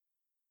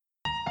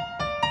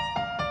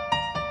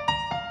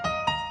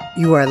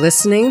You are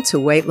listening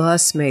to Weight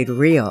Loss Made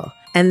Real,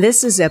 and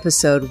this is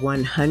episode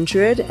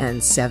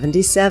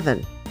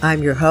 177.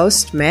 I'm your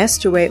host,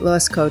 Master Weight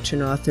Loss Coach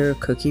and author,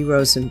 Cookie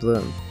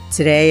Rosenblum.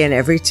 Today and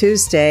every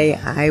Tuesday,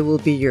 I will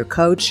be your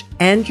coach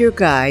and your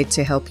guide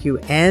to help you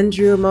end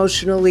your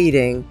emotional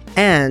eating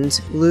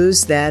and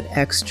lose that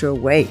extra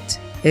weight.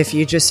 If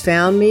you just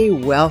found me,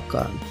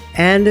 welcome.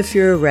 And if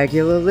you're a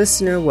regular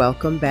listener,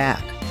 welcome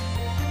back.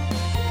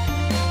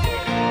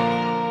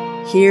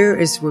 Here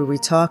is where we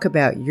talk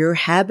about your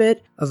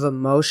habit of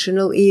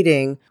emotional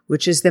eating,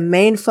 which is the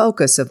main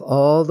focus of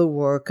all the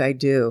work I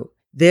do.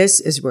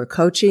 This is where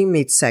coaching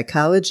meets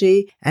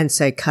psychology and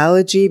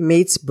psychology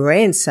meets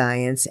brain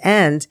science,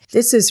 and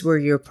this is where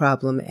your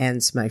problem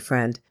ends, my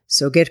friend.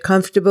 So get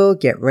comfortable,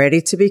 get ready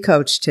to be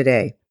coached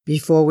today.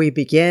 Before we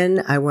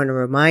begin, I want to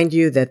remind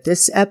you that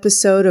this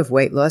episode of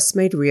Weight Loss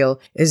Made Real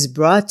is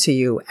brought to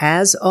you,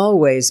 as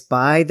always,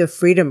 by the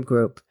Freedom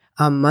Group,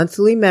 a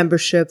monthly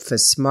membership for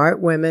smart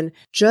women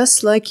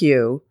just like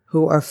you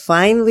who are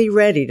finally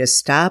ready to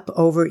stop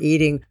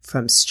overeating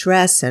from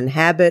stress and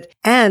habit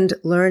and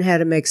learn how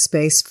to make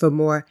space for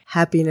more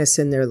happiness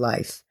in their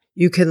life.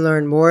 You can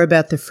learn more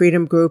about the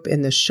Freedom Group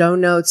in the show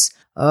notes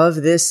of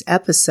this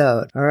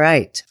episode. All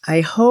right.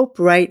 I hope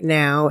right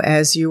now,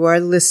 as you are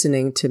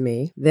listening to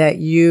me, that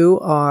you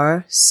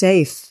are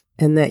safe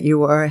and that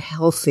you are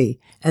healthy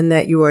and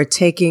that you are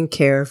taking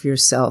care of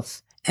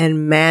yourself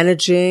and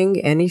managing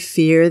any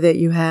fear that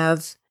you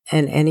have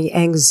and any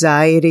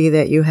anxiety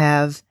that you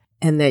have,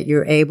 and that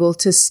you're able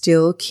to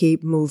still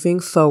keep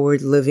moving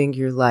forward, living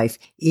your life,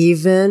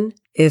 even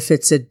if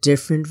it's a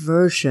different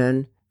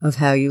version of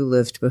how you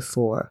lived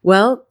before.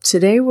 Well,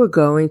 today we're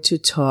going to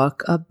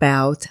talk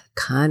about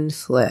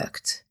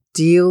conflict,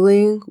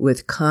 dealing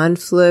with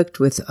conflict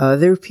with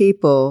other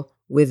people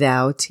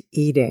without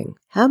eating.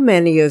 How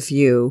many of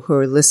you who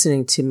are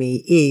listening to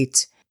me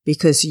eat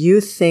because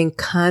you think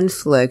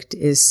conflict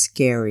is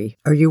scary?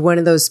 Are you one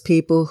of those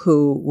people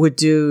who would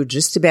do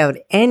just about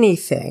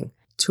anything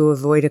to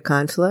avoid a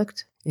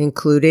conflict,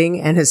 including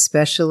and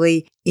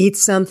especially eat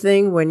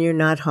something when you're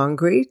not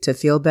hungry to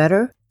feel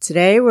better?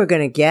 Today we're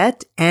going to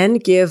get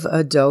and give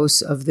a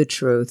dose of the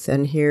truth,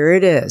 and here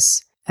it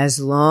is. As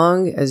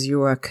long as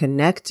you are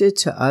connected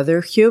to other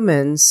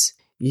humans,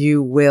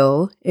 you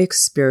will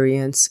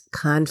experience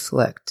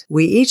conflict.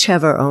 We each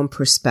have our own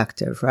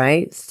perspective,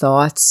 right?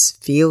 Thoughts,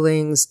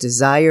 feelings,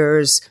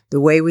 desires,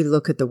 the way we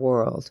look at the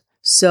world.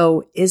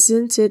 So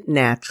isn't it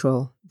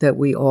natural that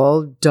we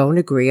all don't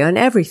agree on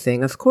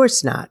everything? Of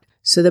course not.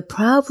 So the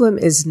problem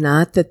is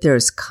not that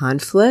there's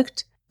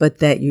conflict, but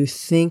that you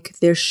think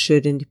there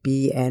shouldn't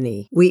be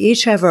any. We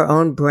each have our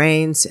own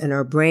brains, and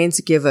our brains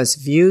give us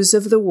views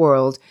of the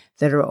world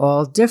that are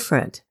all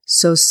different.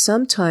 So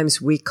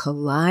sometimes we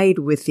collide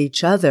with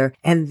each other,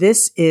 and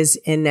this is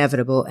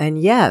inevitable.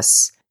 And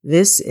yes,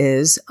 this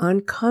is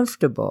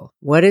uncomfortable.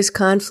 What is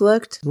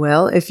conflict?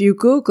 Well, if you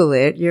Google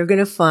it, you're going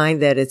to find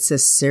that it's a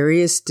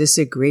serious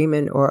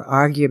disagreement or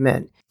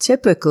argument,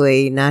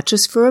 typically not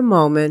just for a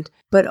moment,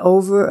 but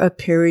over a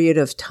period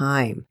of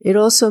time. It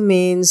also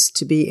means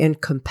to be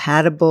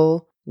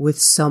incompatible with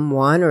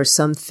someone or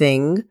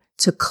something,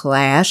 to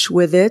clash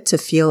with it, to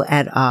feel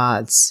at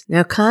odds.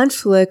 Now,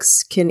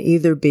 conflicts can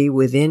either be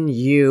within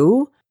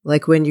you,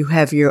 like when you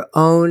have your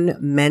own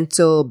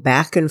mental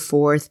back and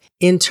forth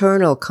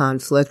internal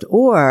conflict,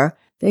 or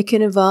they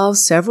can involve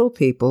several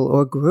people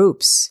or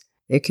groups.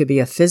 It could be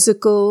a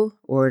physical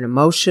or an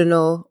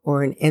emotional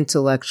or an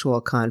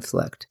intellectual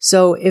conflict.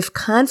 So if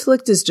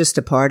conflict is just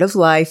a part of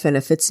life and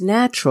if it's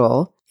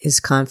natural, is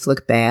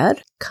conflict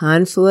bad?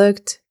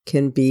 Conflict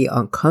can be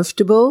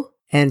uncomfortable.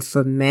 And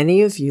for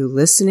many of you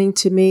listening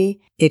to me,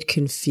 it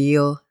can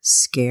feel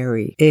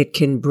scary. It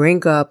can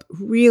bring up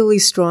really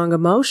strong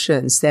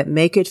emotions that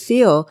make it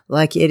feel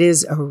like it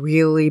is a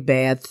really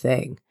bad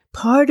thing.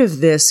 Part of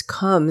this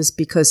comes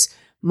because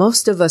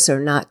most of us are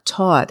not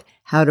taught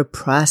how to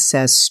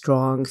process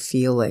strong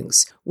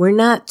feelings. We're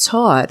not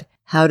taught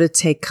how to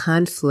take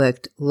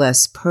conflict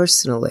less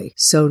personally.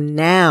 So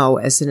now,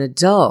 as an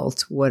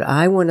adult, what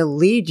I want to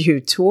lead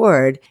you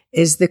toward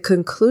is the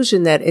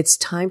conclusion that it's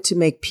time to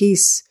make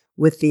peace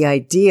with the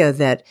idea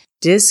that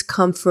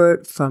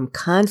discomfort from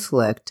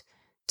conflict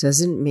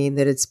doesn't mean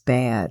that it's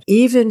bad.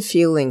 Even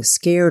feeling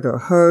scared or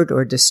hurt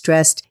or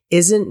distressed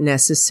isn't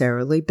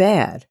necessarily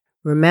bad.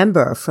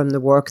 Remember from the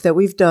work that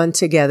we've done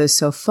together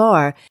so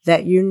far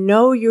that you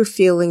know your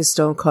feelings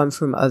don't come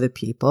from other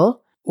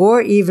people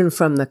or even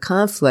from the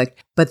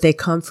conflict, but they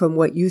come from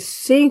what you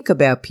think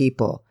about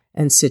people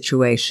and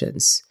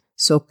situations.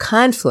 So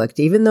conflict,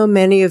 even though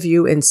many of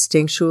you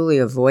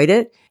instinctually avoid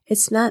it,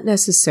 it's not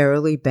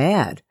necessarily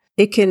bad.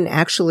 It can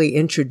actually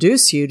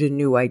introduce you to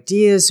new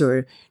ideas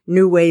or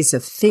new ways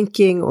of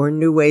thinking or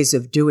new ways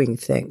of doing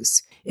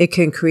things. It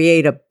can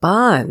create a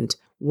bond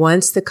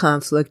once the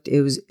conflict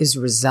is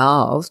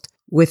resolved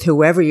with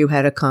whoever you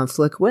had a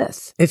conflict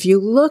with. If you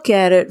look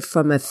at it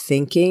from a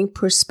thinking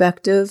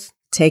perspective,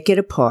 take it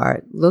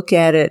apart, look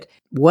at it,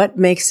 what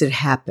makes it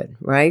happen,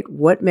 right?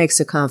 What makes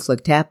a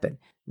conflict happen?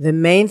 The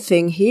main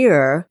thing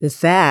here, the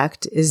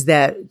fact, is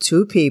that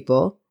two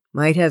people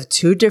might have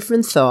two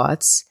different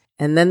thoughts,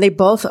 and then they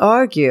both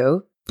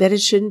argue that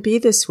it shouldn't be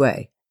this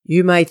way.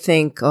 You might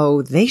think,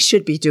 oh, they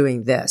should be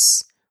doing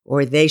this,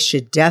 or they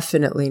should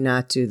definitely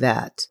not do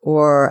that,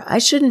 or I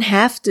shouldn't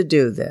have to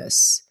do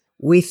this.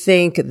 We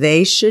think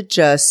they should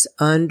just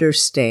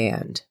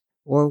understand,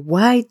 or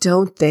why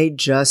don't they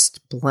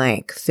just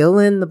blank? Fill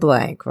in the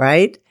blank,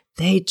 right?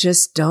 They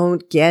just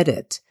don't get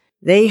it.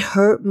 They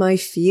hurt my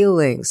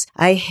feelings.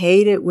 I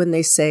hate it when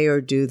they say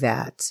or do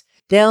that.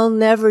 They'll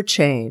never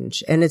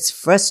change, and it's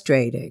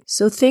frustrating.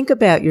 So think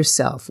about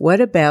yourself.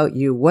 What about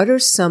you? What are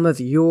some of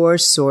your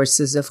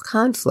sources of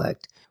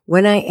conflict?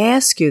 When I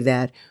ask you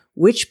that,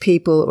 which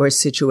people or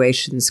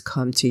situations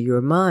come to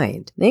your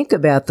mind? Think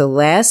about the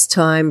last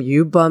time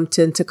you bumped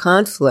into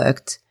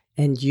conflict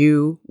and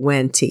you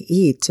went to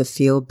eat to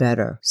feel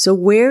better. So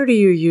where do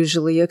you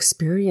usually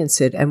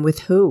experience it, and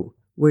with who?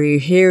 Where you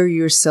hear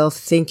yourself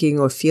thinking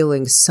or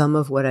feeling some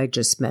of what I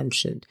just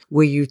mentioned,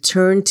 where you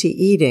turn to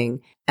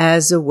eating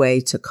as a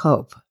way to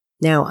cope.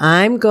 Now,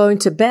 I'm going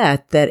to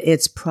bet that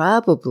it's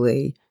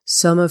probably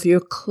some of your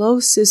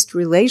closest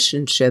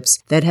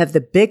relationships that have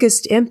the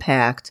biggest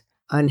impact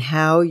on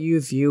how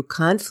you view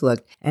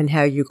conflict and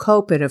how you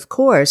cope, and of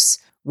course,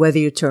 whether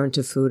you turn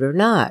to food or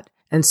not.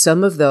 And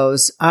some of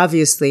those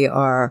obviously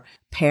are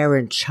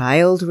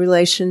parent-child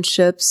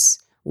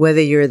relationships,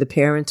 whether you're the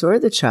parent or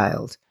the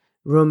child,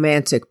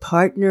 romantic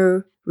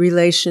partner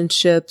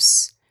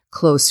relationships,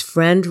 close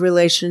friend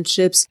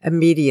relationships,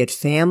 immediate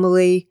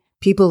family,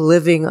 people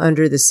living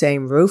under the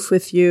same roof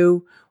with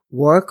you,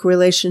 work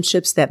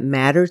relationships that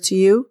matter to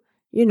you,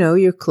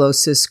 your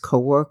closest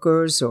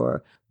coworkers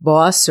or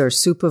boss or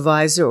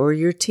supervisor or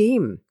your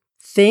team.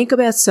 Think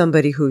about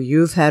somebody who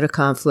you've had a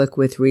conflict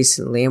with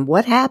recently and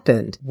what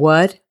happened.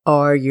 What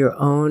are your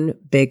own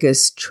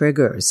biggest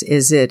triggers?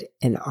 Is it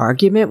an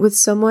argument with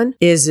someone?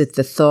 Is it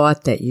the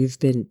thought that you've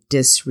been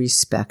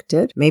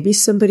disrespected? Maybe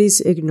somebody's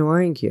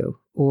ignoring you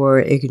or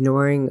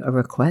ignoring a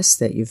request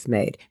that you've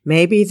made.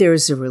 Maybe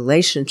there's a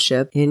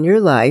relationship in your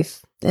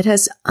life that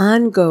has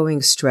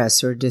ongoing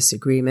stress or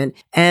disagreement,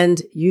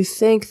 and you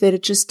think that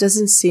it just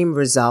doesn't seem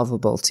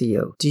resolvable to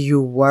you. Do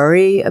you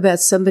worry about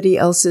somebody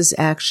else's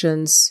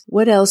actions?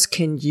 What else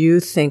can you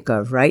think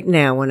of right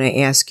now when I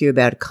ask you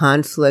about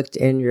conflict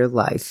in your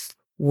life?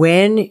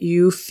 When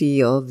you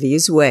feel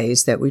these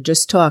ways that we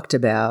just talked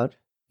about,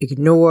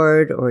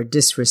 ignored or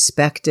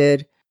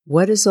disrespected,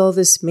 what does all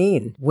this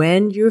mean?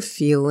 When you're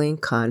feeling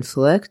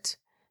conflict,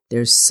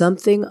 there's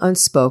something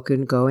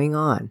unspoken going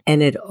on,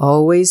 and it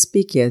always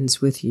begins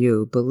with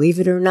you,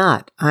 believe it or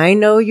not. I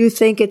know you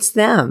think it's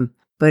them,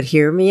 but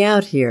hear me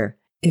out here.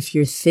 If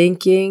you're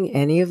thinking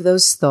any of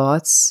those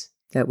thoughts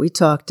that we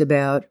talked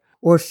about,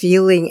 or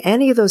feeling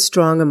any of those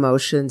strong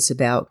emotions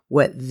about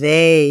what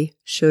they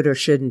should or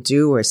shouldn't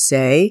do or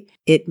say,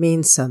 it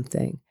means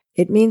something.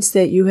 It means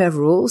that you have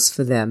rules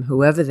for them,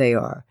 whoever they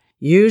are.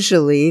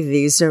 Usually,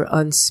 these are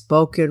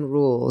unspoken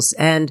rules,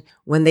 and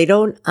when they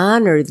don't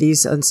honor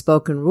these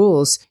unspoken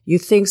rules, you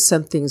think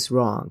something's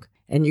wrong,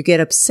 and you get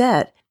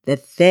upset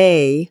that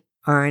they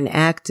aren't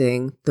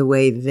acting the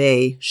way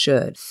they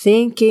should.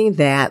 Thinking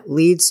that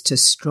leads to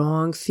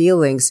strong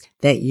feelings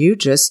that you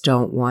just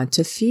don't want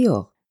to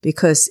feel,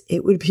 because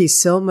it would be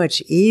so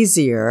much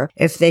easier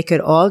if they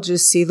could all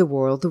just see the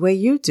world the way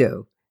you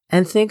do.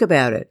 And think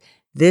about it.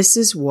 This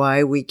is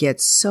why we get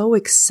so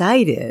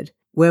excited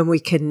when we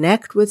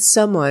connect with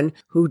someone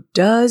who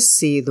does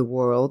see the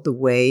world the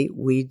way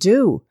we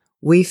do.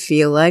 We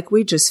feel like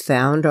we just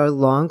found our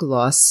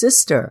long-lost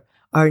sister,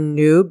 our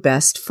new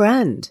best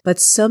friend. But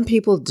some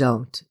people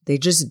don't. They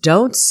just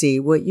don't see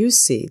what you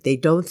see. They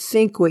don't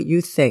think what you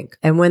think.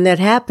 And when that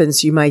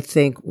happens, you might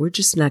think, we're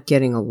just not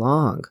getting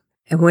along.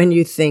 And when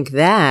you think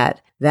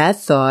that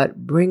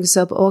thought brings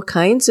up all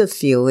kinds of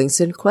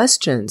feelings and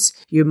questions.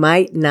 You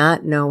might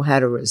not know how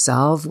to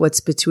resolve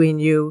what's between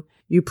you.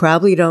 You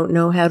probably don't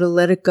know how to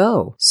let it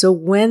go. So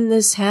when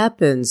this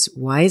happens,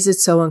 why is it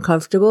so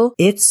uncomfortable?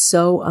 It's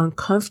so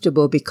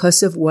uncomfortable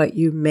because of what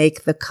you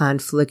make the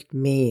conflict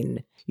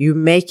mean. You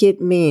make it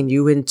mean,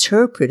 you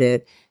interpret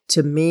it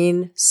to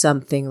mean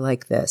something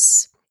like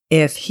this.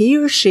 If he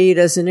or she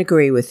doesn't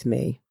agree with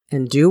me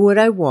and do what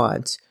I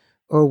want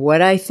or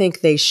what I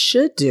think they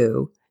should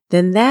do,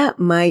 then that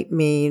might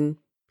mean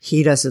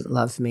he doesn't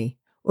love me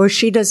or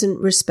she doesn't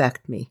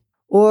respect me.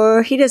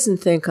 Or he doesn't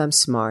think I'm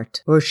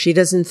smart, or she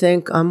doesn't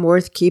think I'm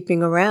worth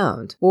keeping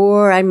around,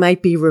 or I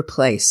might be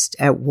replaced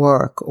at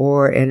work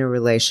or in a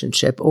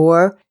relationship,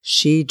 or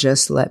she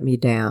just let me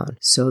down.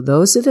 So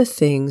those are the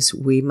things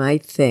we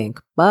might think.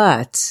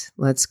 But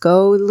let's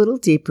go a little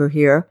deeper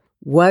here.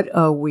 What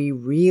are we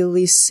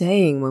really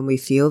saying when we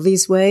feel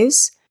these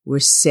ways? We're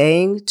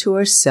saying to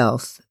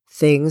ourselves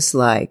things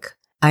like,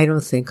 I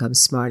don't think I'm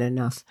smart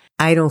enough.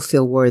 I don't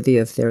feel worthy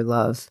of their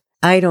love.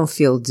 I don't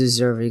feel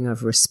deserving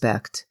of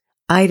respect.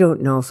 I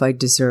don't know if I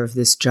deserve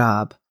this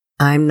job.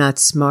 I'm not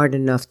smart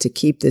enough to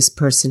keep this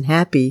person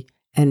happy,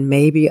 and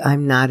maybe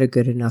I'm not a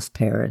good enough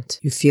parent.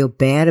 You feel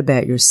bad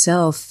about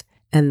yourself,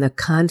 and the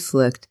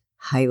conflict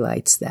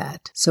highlights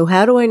that. So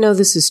how do I know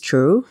this is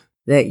true?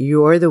 that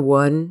you're the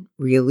one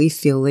really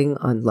feeling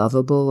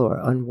unlovable or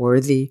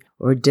unworthy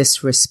or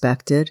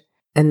disrespected,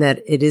 and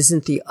that it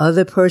isn't the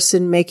other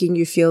person making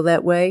you feel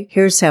that way?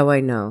 Here's how I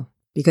know.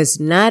 Because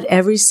not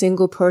every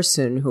single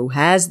person who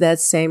has that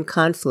same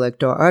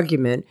conflict or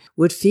argument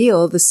would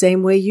feel the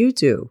same way you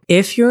do.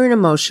 If you're an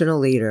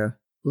emotional eater,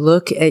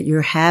 look at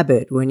your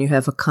habit when you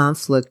have a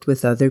conflict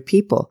with other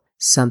people.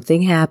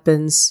 Something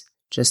happens,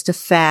 just a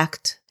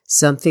fact,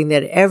 something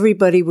that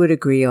everybody would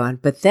agree on.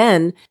 But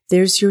then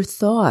there's your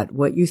thought,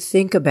 what you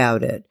think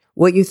about it,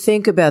 what you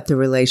think about the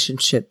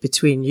relationship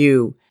between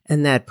you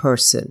and that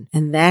person.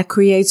 And that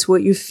creates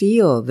what you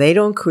feel. They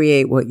don't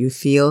create what you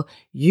feel.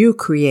 You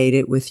create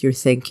it with your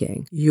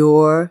thinking.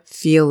 Your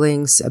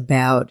feelings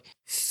about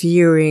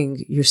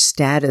fearing your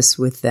status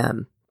with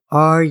them.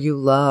 Are you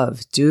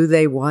loved? Do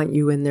they want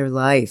you in their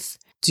life?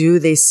 Do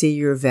they see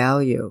your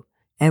value?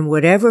 And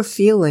whatever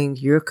feeling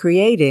you're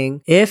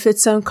creating, if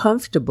it's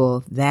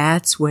uncomfortable,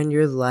 that's when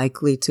you're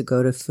likely to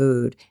go to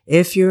food.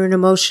 If you're an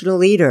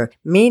emotional eater,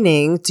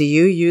 meaning do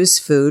you use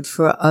food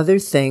for other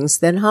things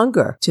than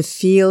hunger to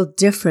feel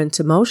different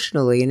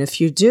emotionally? And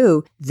if you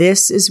do,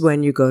 this is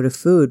when you go to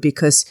food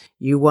because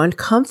you want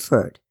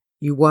comfort.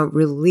 You want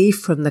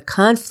relief from the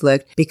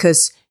conflict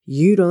because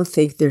you don't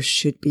think there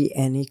should be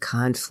any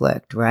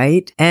conflict,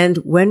 right? And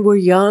when we're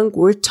young,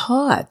 we're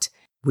taught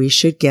we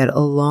should get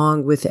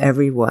along with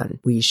everyone.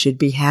 We should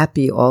be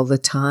happy all the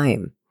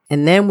time.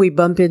 And then we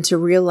bump into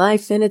real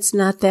life and it's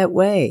not that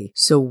way.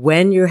 So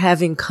when you're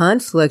having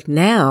conflict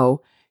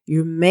now,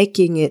 you're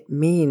making it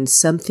mean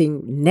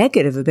something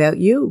negative about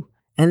you.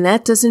 And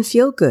that doesn't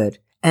feel good.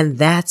 And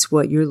that's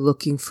what you're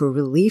looking for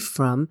relief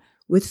from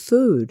with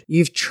food.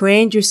 You've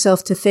trained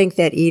yourself to think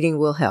that eating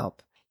will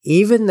help,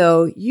 even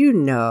though you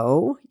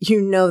know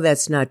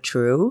that's not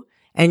true.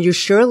 And you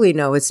surely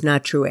know it's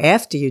not true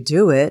after you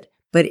do it.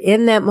 But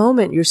in that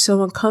moment, you're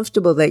so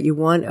uncomfortable that you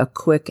want a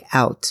quick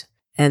out.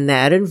 And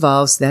that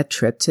involves that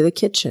trip to the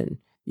kitchen.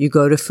 You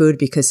go to food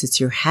because it's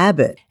your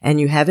habit and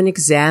you haven't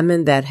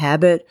examined that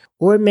habit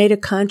or made a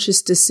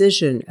conscious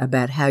decision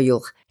about how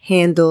you'll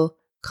handle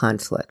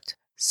conflict.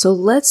 So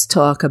let's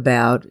talk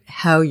about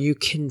how you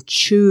can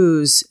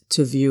choose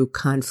to view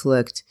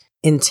conflict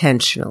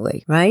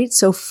intentionally, right?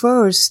 So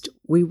first,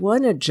 we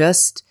want to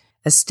just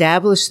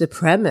establish the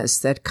premise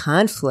that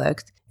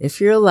conflict,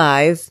 if you're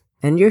alive,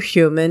 and you're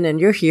human and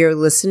you're here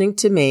listening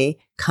to me,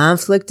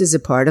 conflict is a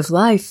part of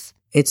life.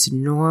 It's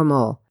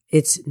normal.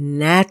 It's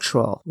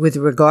natural. With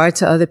regard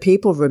to other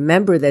people,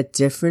 remember that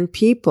different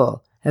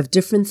people have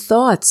different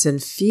thoughts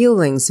and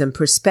feelings and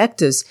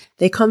perspectives.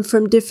 They come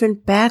from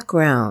different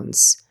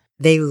backgrounds.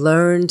 They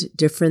learned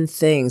different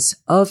things.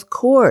 Of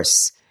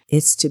course,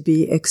 it's to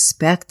be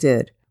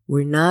expected.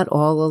 We're not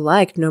all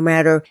alike, no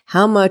matter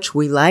how much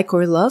we like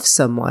or love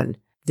someone.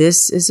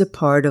 This is a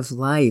part of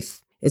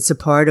life. It's a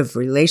part of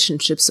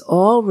relationships,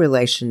 all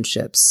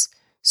relationships.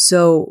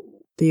 So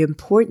the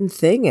important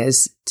thing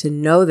is to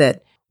know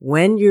that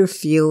when you're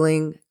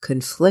feeling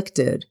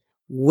conflicted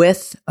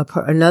with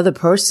another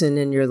person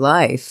in your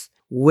life,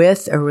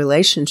 with a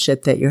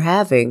relationship that you're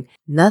having,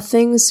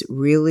 nothing's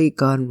really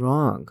gone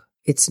wrong.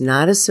 It's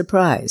not a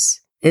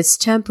surprise. It's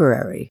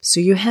temporary. So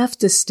you have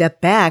to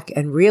step back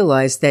and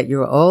realize that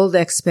your old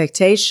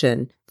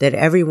expectation that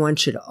everyone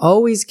should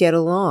always get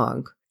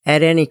along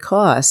at any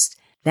cost,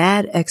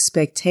 that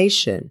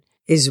expectation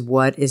is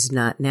what is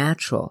not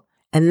natural.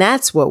 And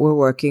that's what we're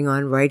working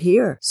on right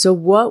here. So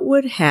what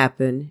would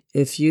happen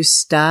if you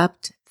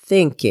stopped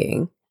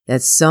thinking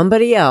that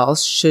somebody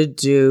else should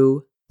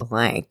do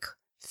blank?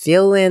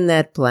 Fill in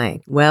that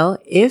blank. Well,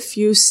 if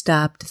you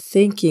stopped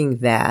thinking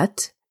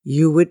that,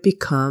 you would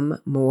become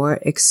more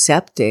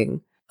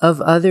accepting of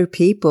other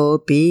people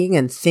being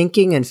and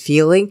thinking and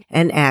feeling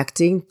and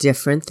acting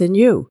different than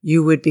you.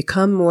 You would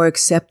become more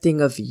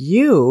accepting of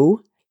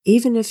you,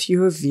 even if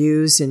your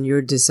views and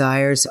your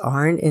desires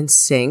aren't in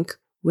sync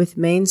with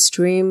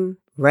mainstream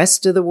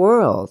rest of the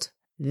world.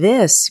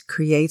 This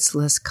creates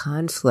less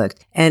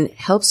conflict and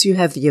helps you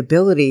have the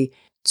ability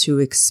to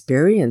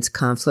experience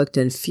conflict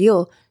and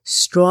feel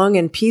strong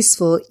and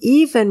peaceful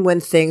even when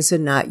things are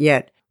not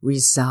yet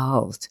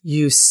resolved.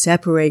 You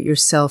separate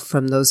yourself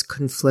from those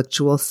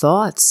conflictual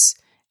thoughts.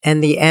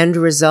 And the end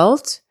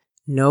result?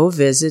 No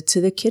visit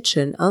to the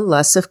kitchen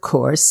unless, of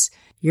course,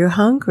 you're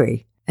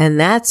hungry. And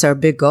that's our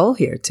big goal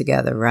here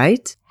together,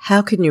 right?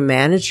 How can you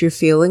manage your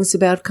feelings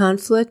about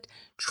conflict?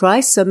 Try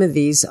some of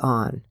these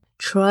on.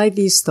 Try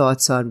these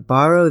thoughts on.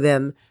 Borrow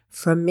them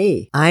from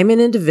me. I'm an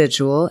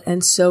individual,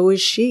 and so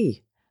is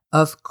she.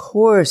 Of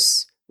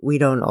course, we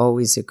don't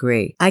always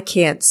agree. I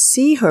can't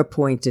see her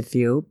point of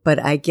view, but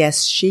I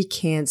guess she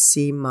can't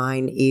see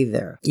mine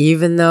either.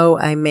 Even though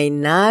I may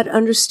not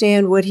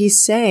understand what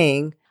he's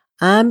saying,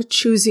 I'm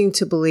choosing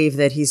to believe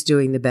that he's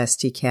doing the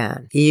best he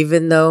can.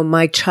 Even though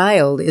my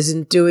child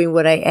isn't doing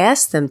what I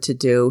asked them to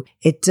do,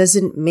 it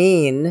doesn't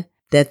mean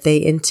that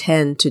they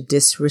intend to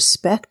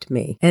disrespect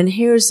me. And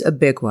here's a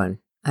big one.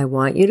 I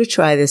want you to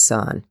try this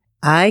on.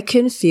 I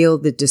can feel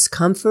the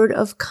discomfort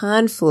of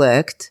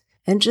conflict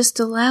and just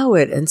allow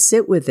it and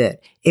sit with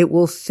it. It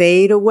will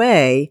fade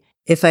away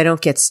if I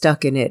don't get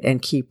stuck in it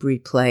and keep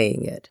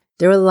replaying it.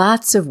 There are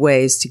lots of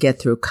ways to get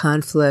through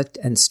conflict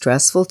and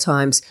stressful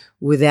times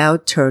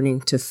without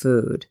turning to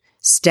food.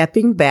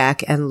 Stepping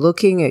back and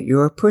looking at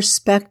your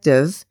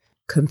perspective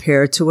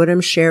compared to what I'm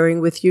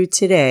sharing with you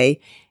today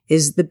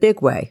is the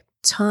big way.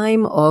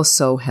 Time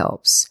also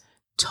helps.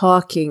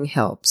 Talking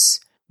helps.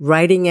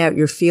 Writing out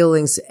your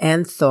feelings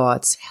and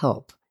thoughts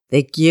help.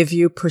 They give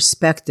you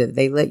perspective.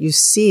 They let you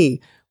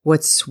see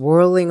what's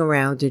swirling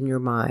around in your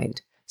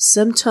mind.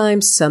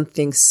 Sometimes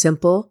something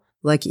simple,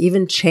 like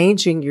even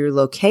changing your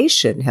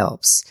location,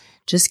 helps.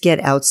 Just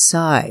get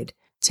outside.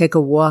 Take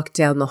a walk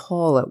down the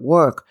hall at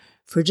work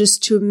for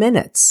just 2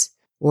 minutes.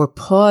 Or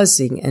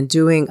pausing and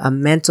doing a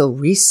mental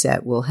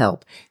reset will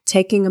help.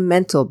 Taking a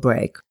mental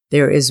break.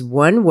 There is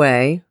one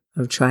way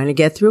of trying to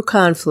get through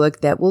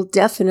conflict that will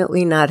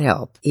definitely not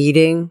help.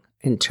 Eating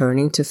and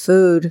turning to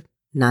food,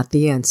 not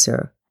the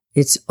answer.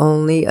 It's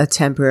only a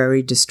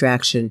temporary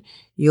distraction.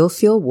 You'll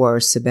feel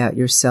worse about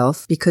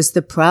yourself because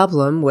the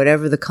problem,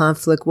 whatever the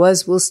conflict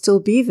was, will still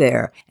be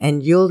there.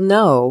 And you'll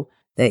know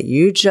that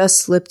you just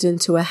slipped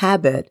into a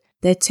habit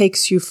that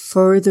takes you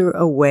further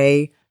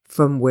away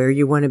from where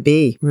you want to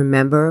be.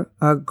 Remember,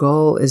 our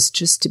goal is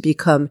just to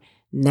become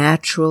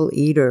natural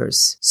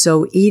eaters.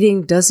 So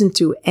eating doesn't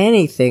do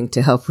anything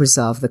to help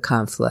resolve the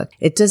conflict.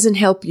 It doesn't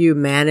help you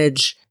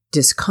manage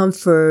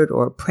discomfort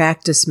or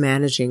practice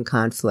managing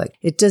conflict.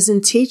 It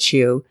doesn't teach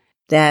you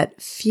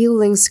that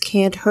feelings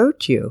can't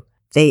hurt you.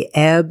 They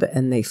ebb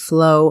and they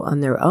flow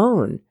on their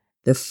own.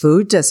 The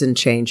food doesn't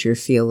change your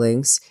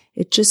feelings.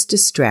 It just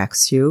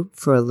distracts you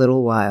for a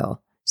little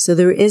while. So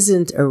there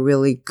isn't a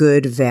really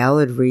good,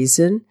 valid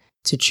reason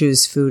to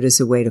choose food as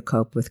a way to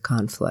cope with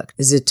conflict.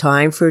 Is it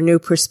time for a new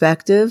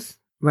perspective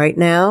right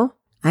now?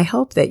 I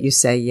hope that you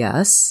say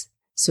yes.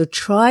 So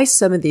try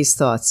some of these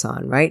thoughts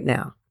on right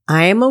now.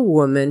 I am a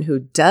woman who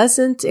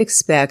doesn't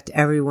expect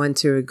everyone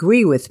to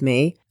agree with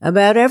me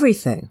about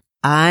everything.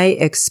 I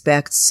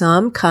expect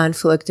some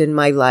conflict in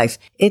my life.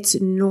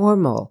 It's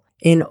normal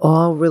in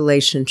all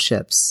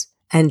relationships.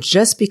 And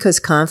just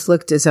because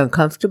conflict is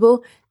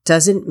uncomfortable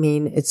doesn't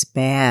mean it's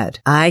bad.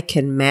 I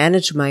can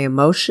manage my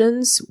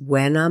emotions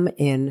when I'm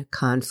in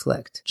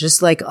conflict.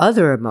 Just like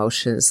other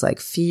emotions like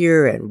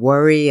fear and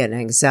worry and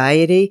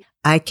anxiety,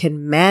 I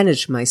can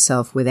manage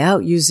myself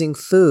without using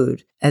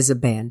food as a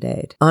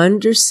Band-Aid.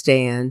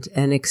 Understand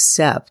and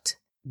accept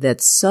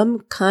that some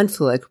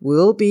conflict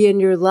will be in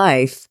your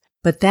life,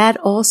 but that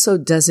also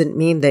doesn't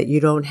mean that you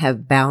don't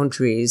have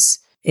boundaries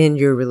in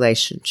your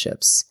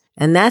relationships.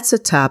 And that's a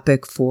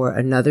topic for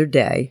another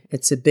day.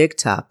 It's a big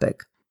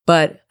topic.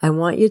 But I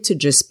want you to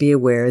just be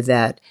aware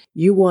that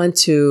you want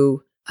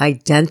to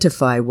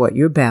identify what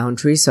your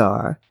boundaries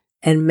are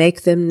and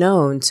make them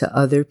known to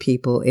other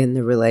people in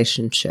the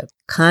relationship.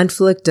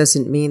 Conflict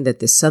doesn't mean that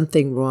there's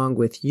something wrong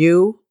with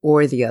you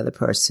or the other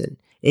person.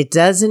 It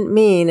doesn't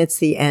mean it's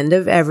the end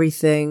of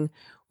everything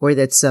or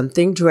that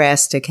something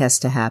drastic has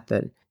to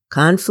happen.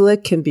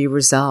 Conflict can be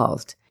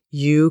resolved.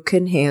 You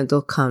can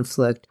handle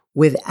conflict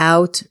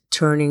without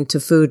turning to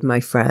food,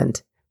 my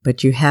friend.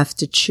 But you have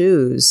to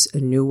choose a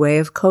new way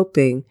of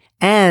coping.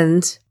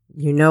 And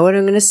you know what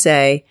I'm going to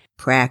say,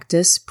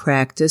 practice,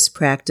 practice,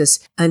 practice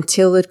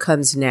until it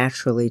comes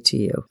naturally to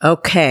you.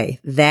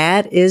 Okay,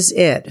 that is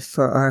it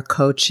for our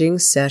coaching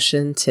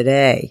session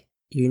today.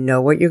 You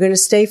know what you're going to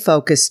stay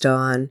focused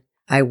on.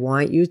 I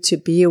want you to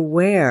be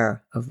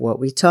aware of what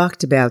we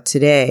talked about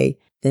today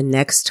the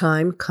next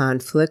time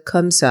conflict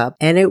comes up,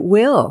 and it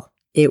will.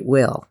 It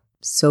will.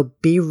 So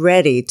be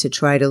ready to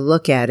try to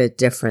look at it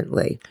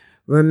differently.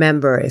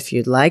 Remember, if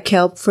you'd like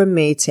help from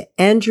me to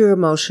end your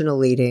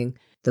emotional eating,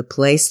 the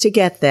place to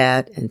get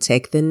that and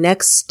take the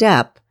next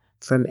step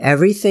from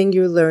everything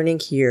you're learning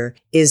here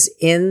is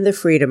in the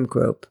Freedom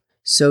Group.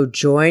 So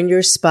join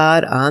your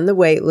spot on the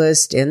wait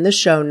list in the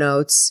show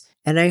notes,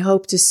 and I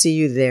hope to see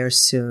you there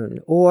soon.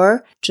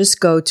 Or just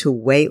go to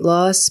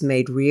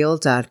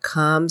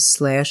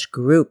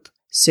weightlossmadereal.com/group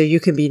so you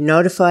can be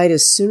notified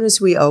as soon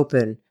as we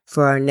open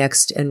for our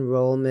next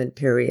enrollment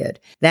period.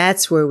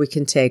 That's where we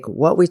can take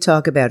what we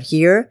talk about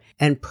here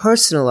and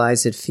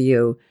personalize it for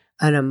you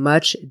on a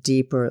much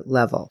deeper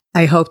level.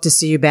 I hope to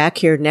see you back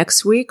here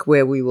next week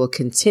where we will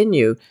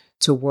continue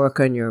to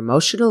work on your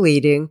emotional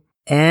eating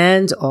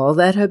and all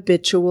that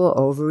habitual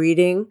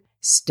overeating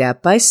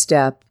step by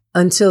step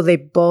until they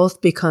both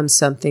become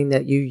something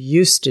that you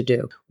used to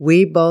do.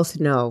 We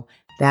both know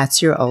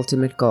that's your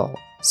ultimate goal.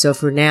 So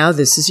for now,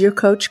 this is your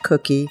Coach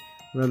Cookie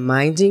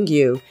reminding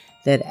you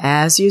that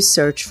as you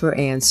search for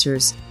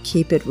answers,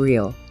 keep it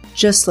real,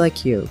 just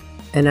like you.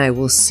 And I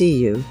will see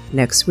you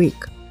next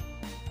week.